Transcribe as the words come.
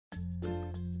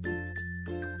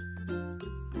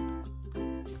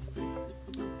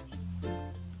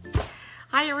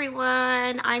Hi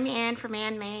everyone, I'm Ann from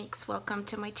Ann Makes. Welcome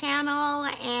to my channel,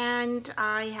 and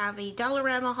I have a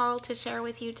Dollarama haul to share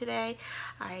with you today.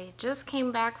 I just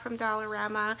came back from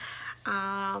Dollarama.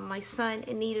 My son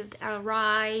needed a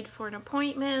ride for an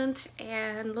appointment,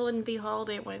 and lo and behold,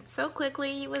 it went so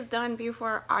quickly. He was done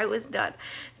before I was done.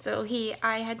 So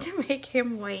I had to make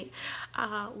him wait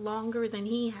longer than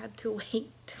he had to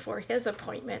wait for his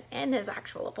appointment and his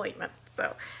actual appointment.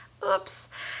 So oops.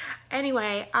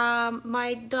 Anyway,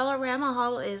 my Dollarama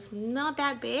haul is not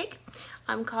that big.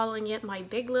 I'm calling it my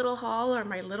big little haul or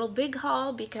my little big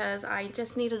haul because I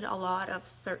just needed a lot of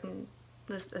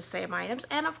the same items,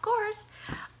 and of course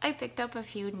I picked up a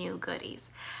few new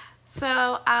goodies.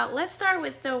 So let's start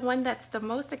with the one that's the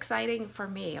most exciting for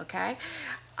me, okay?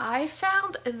 I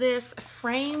found this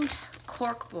framed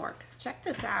corkboard. Check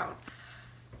this out.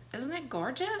 Isn't it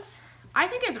gorgeous? I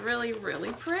think it's really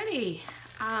pretty.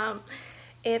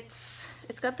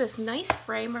 It's got this nice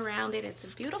frame around it. It's a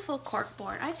beautiful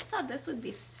corkboard. I just thought this would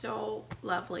be so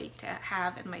lovely to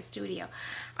have in my studio.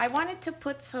 I wanted to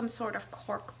put some sort of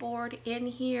corkboard in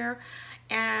here,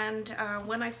 and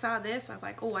when I saw this, I was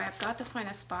like, oh, I've got to find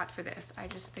a spot for this. I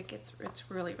just think it's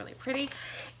really pretty,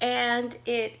 and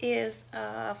it is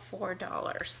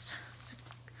 $4.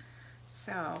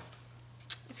 So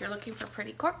if you're looking for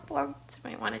pretty corkboards, you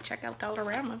might want to check out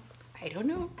Dollarama. I don't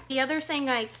know. The other thing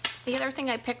I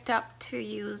picked up to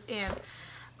use in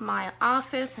my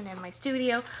office and in my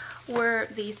studio were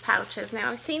these pouches.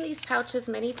 Now, I've seen these pouches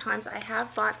many times. I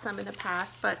have bought some in the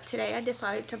past, but today I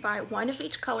decided to buy one of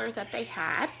each color that they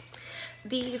had.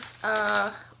 These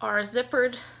are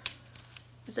zippered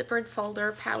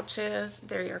folder pouches.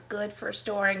 They're good for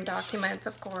storing documents,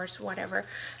 of course, whatever.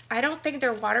 I don't think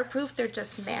they're waterproof. They're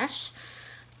just mesh.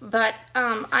 But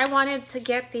I wanted to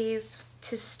get these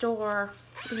to store,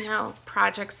 you know,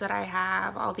 projects that I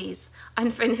have, all these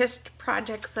unfinished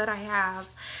projects that I have,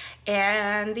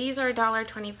 and these are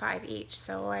 $1.25 each.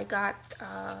 So I got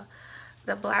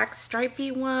the black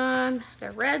stripy one,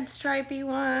 the red stripy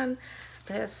one,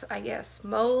 this, I guess,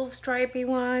 mauve stripy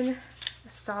one,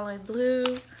 the solid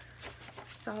blue,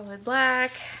 solid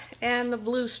black, and the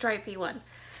blue stripy one.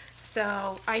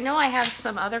 So I know I have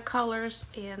some other colors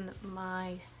in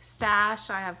my stash.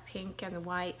 I have pink and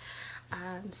white,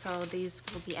 and so these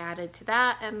will be added to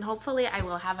that, and hopefully I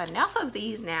will have enough of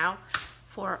these now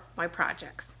for my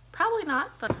projects. Probably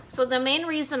not, but so the main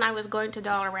reason I was going to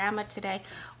Dollarama today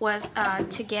was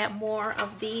to get more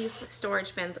of these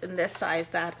storage bins in this size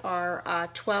that are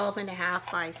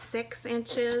 12.5 by 6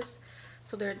 inches.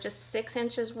 So they're just 6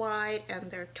 inches wide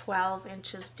and they're 12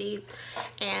 inches deep.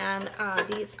 And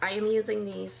I am using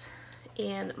these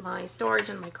in my storage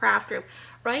in my craft room.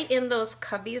 Right in those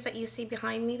cubbies that you see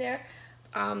behind me there,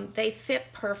 they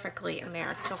fit perfectly in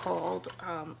there to hold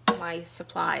my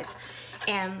supplies.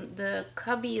 And the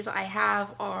cubbies I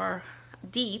have are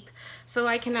deep, so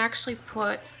I can actually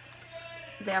put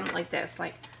them like this,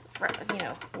 like, you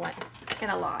know, one in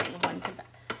a line, one to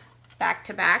back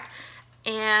to back.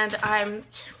 And I'm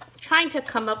trying to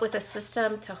come up with a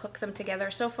system to hook them together.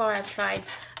 So far I've tried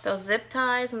those zip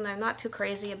ties and I'm not too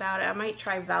crazy about it. I might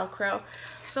try Velcro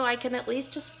so I can at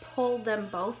least just pull them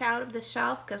both out of the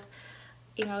shelf, because,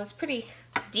 you know, it's pretty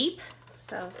deep.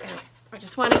 So anyway, I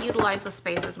just want to utilize the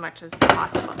space as much as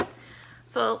possible.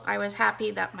 So I was happy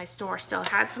that my store still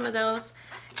had some of those,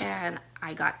 and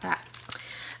I got that.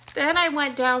 Then I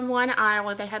went down one aisle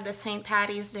where they had the St.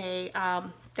 Patty's Day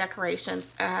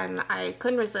decorations, and I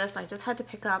couldn't resist. I just had to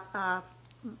pick up a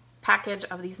package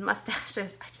of these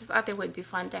mustaches. I just thought they would be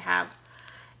fun to have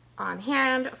on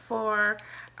hand for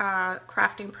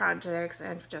crafting projects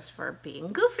and just for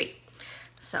being goofy.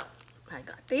 So I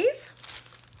got these.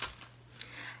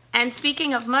 And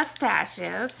speaking of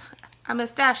mustaches, I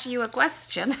must ask you a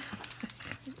question.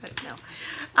 But no.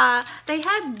 They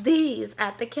had these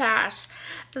at the cash.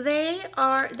 They're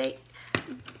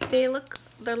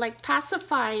like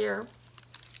pacifier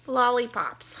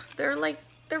lollipops. They're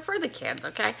for the kids,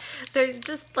 okay? They're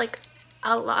just like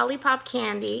a lollipop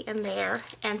candy in there,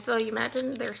 and so you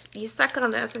imagine you suck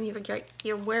on this and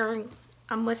you're wearing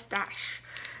a mustache.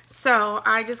 So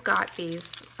I just got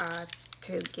these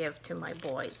to give to my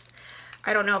boys.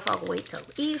 I don't know if I'll wait till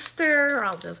Easter or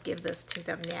I'll just give this to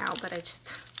them now, but they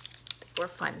were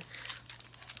fun.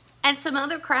 And some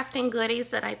other crafting goodies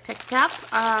that I picked up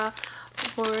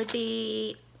were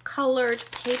the colored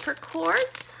paper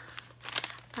cords.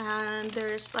 And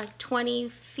there's like 20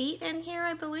 feet in here,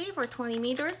 I believe, or 20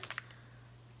 meters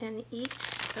in each.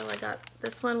 So I got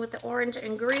this one with the orange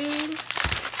and green,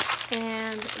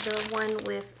 and the one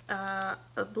with a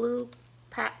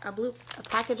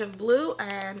package of blue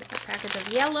and a package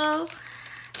of yellow.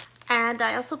 And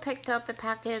I also picked up the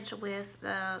package with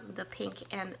the pink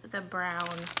and the brown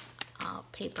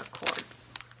paper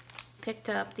cords. Picked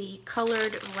up the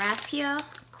colored raffia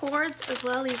cords as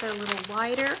well. These are a little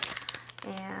wider.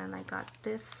 And I got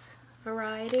this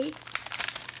variety.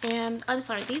 And I'm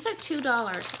sorry, these are $2.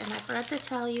 And I forgot to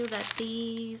tell you that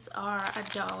these are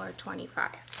 $1.25.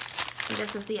 And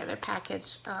this is the other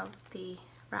package of the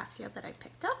raffia that I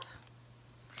picked up.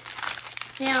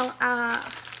 Now,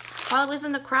 while I was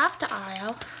in the craft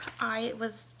aisle, I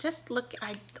was just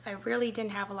I really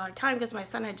didn't have a lot of time because my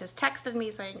son had just texted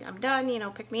me saying, I'm done, you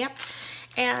know, pick me up.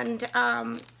 And,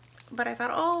 but I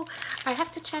thought, oh, I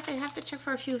have to check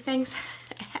for a few things.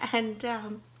 And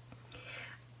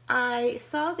I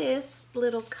saw this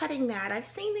little cutting mat. I've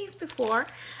seen these before.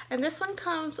 And this one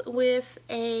comes with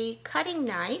a cutting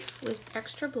knife with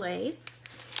extra blades.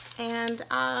 And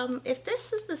if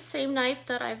this is the same knife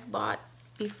that I've bought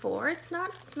before, it's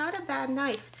not a bad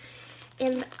knife.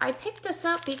 And I picked this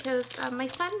up because my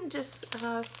son just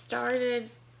started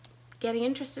getting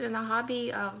interested in the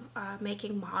hobby of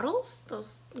making models,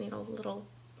 those, you know, little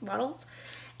models.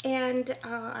 And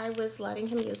I was letting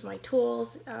him use my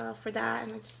tools for that.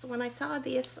 And when I saw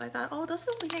this, I thought, oh, this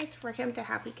would be nice for him to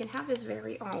have. He can have his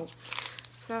very own.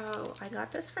 So I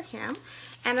got this for him.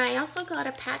 And I also got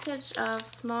a package of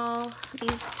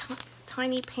these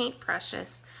tiny paint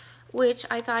brushes, which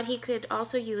I thought he could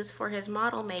also use for his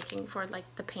model making, for like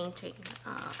the painting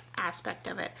aspect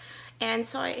of it. And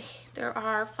so there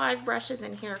are 5 brushes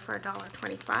in here for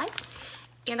 $1.25.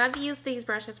 And I've used these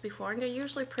brushes before and they're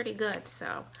usually pretty good.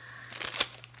 So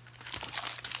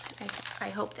I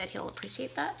hope that he'll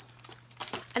appreciate that.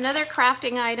 Another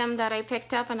crafting item that I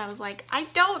picked up, and I was like, I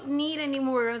don't need any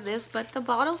more of this, but the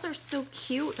bottles are so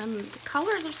cute and the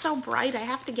colors are so bright, I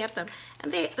have to get them.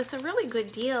 And it's a really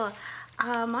good deal.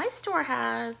 My store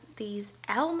has these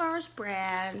Elmer's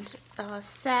brand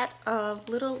set of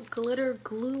little glitter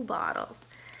glue bottles.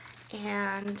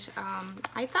 And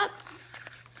I thought,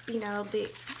 you know,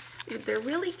 they're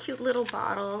really cute little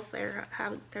bottles. They're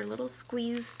little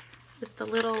squeeze with the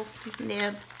little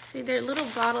nib. See, they're little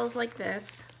bottles like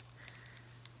this.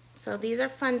 So these are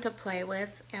fun to play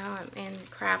with in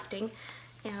crafting.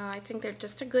 I think they're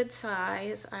just a good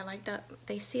size. I like that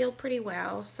they seal pretty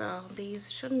well, so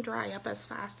these shouldn't dry up as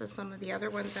fast as some of the other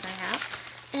ones that I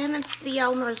have. And it's the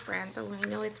Elmer's brand, so I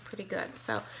know it's pretty good.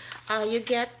 So you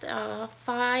get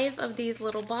 5 of these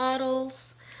little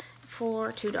bottles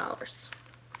for $2.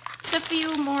 Just a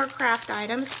few more craft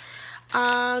items.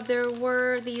 There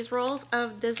were these rolls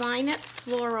of Design It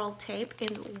floral tape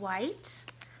in white,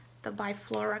 by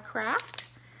Flora Craft.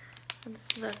 And this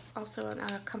is also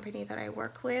a company that I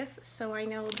work with, so I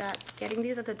know that getting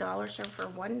these at the dollar store for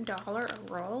 $1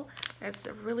 a roll, that's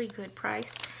a really good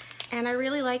price. And I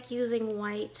really like using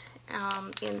white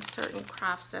in certain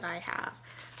crafts that I have.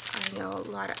 I know a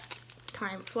lot of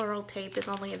time floral tape is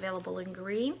only available in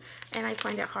green, and I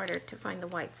find it harder to find the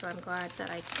white, so I'm glad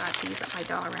that I got these at my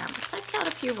Dollarama. So I've got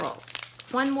a few rolls.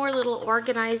 One more little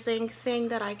organizing thing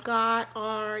that I got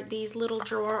are these little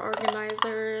drawer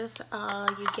organizers.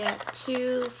 You get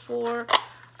 2 for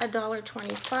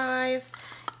 $1.25,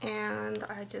 and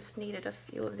I just needed a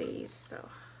few of these, so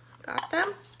got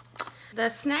them. The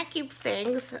snack cube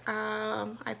things,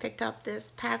 I picked up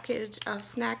this package of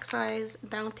snack size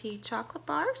Bounty chocolate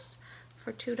bars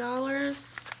for $2.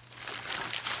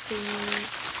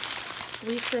 The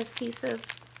Reese's Pieces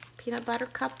peanut butter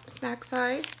cup snack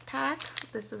size pack,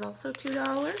 this is also $2.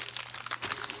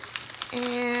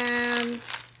 And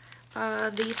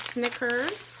the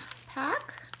Snickers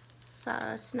pack,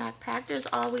 snack pack, there's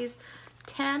always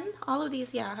 10, all of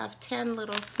these, yeah, have 10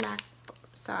 little snack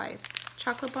size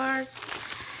chocolate bars.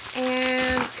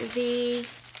 And the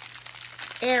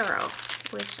Arrow,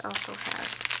 which also has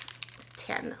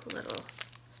 10 little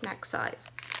snack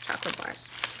size chocolate bars.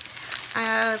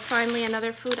 Finally,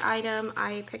 another food item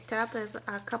I picked up is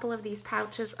a couple of these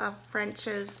pouches of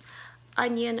French's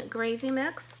onion gravy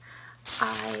mix.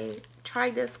 I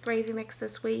tried this gravy mix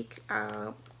this week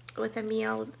with a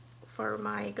meal for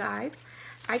my guys.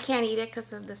 I can't eat it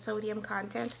because of the sodium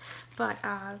content, but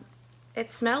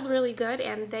it smelled really good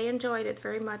and they enjoyed it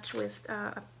very much with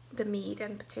the meat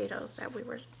and potatoes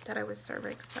that I was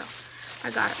serving. So I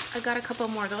got a couple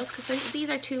more of those because these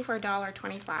are 2 for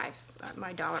 $1.25 at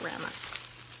my Dollarama.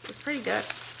 It's pretty good.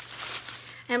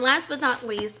 And last but not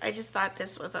least, I just thought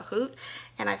this was a hoot,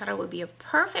 and I thought it would be a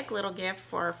perfect little gift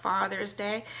for Father's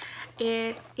Day.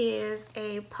 It is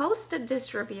a Post-it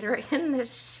distributor in the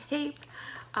shape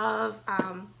of,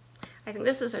 I think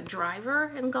this is a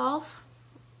driver in golf.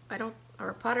 or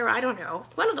a putter, I don't know,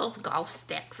 one of those golf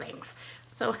stick things.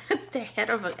 So it's the head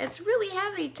of it. It's really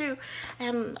heavy too.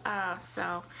 And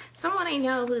so someone I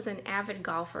know who's an avid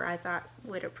golfer, I thought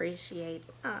would appreciate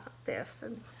this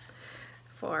and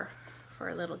for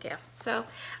a little gift. So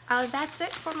that's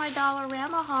it for my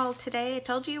Dollarama haul today. I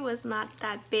told you it was not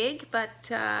that big, but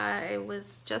it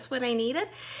was just what I needed.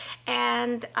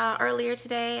 And earlier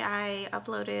today I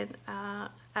uploaded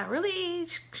a really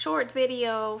short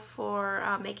video for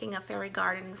making a fairy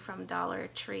garden from Dollar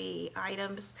Tree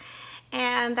items,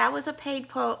 and that was a paid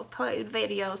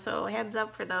video, so heads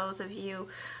up for those of you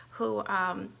who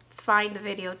find the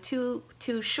video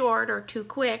too short or too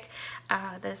quick.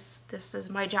 This is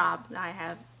my job.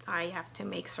 I have to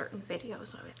make certain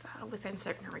videos within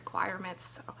certain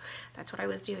requirements, so that's what I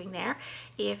was doing there.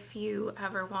 If you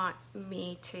ever want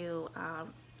me to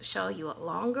show you a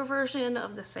longer version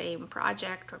of the same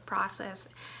project or process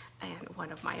and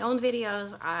one of my own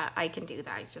videos, I can do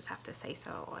that. You just have to say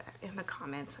so in the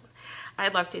comments, and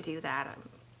I'd love to do that.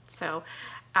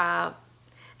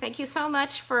 Thank you so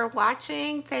much for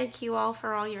watching. Thank you all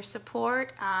for all your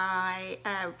support. I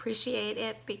appreciate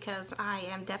it because I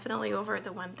am definitely over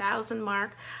the 1,000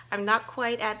 mark. I'm not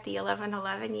quite at the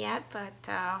 1111 yet, but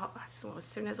so as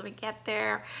soon as we get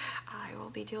there, I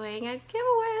will be doing a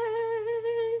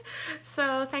giveaway.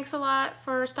 So thanks a lot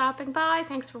for stopping by.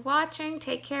 Thanks for watching.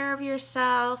 Take care of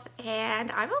yourself,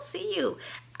 and I will see you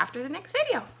after the next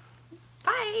video.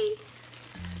 Bye.